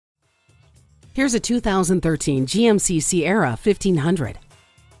Here's a 2013 GMC Sierra 1500.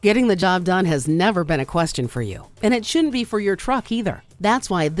 Getting the job done has never been a question for you, and it shouldn't be for your truck either. That's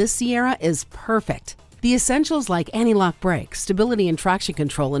why this Sierra is perfect. The essentials like anti-lock brakes, stability and traction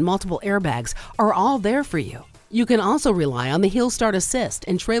control, and multiple airbags are all there for you. You can also rely on the hill start assist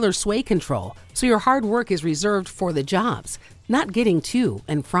and trailer sway control, so your hard work is reserved for the jobs, not getting to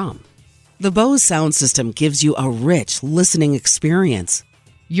and from. The Bose sound system gives you a rich listening experience.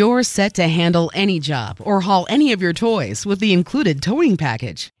 You're set to handle any job or haul any of your toys with the included towing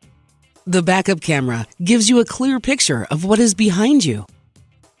package. The backup camera gives you a clear picture of what is behind you.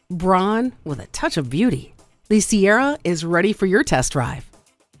 Brawn with a touch of beauty. The Sierra is ready for your test drive.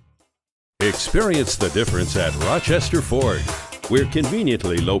 Experience the difference at Rochester Ford. We're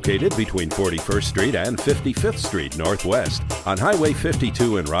conveniently located between 41st Street and 55th Street Northwest on Highway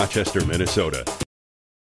 52 in Rochester, Minnesota.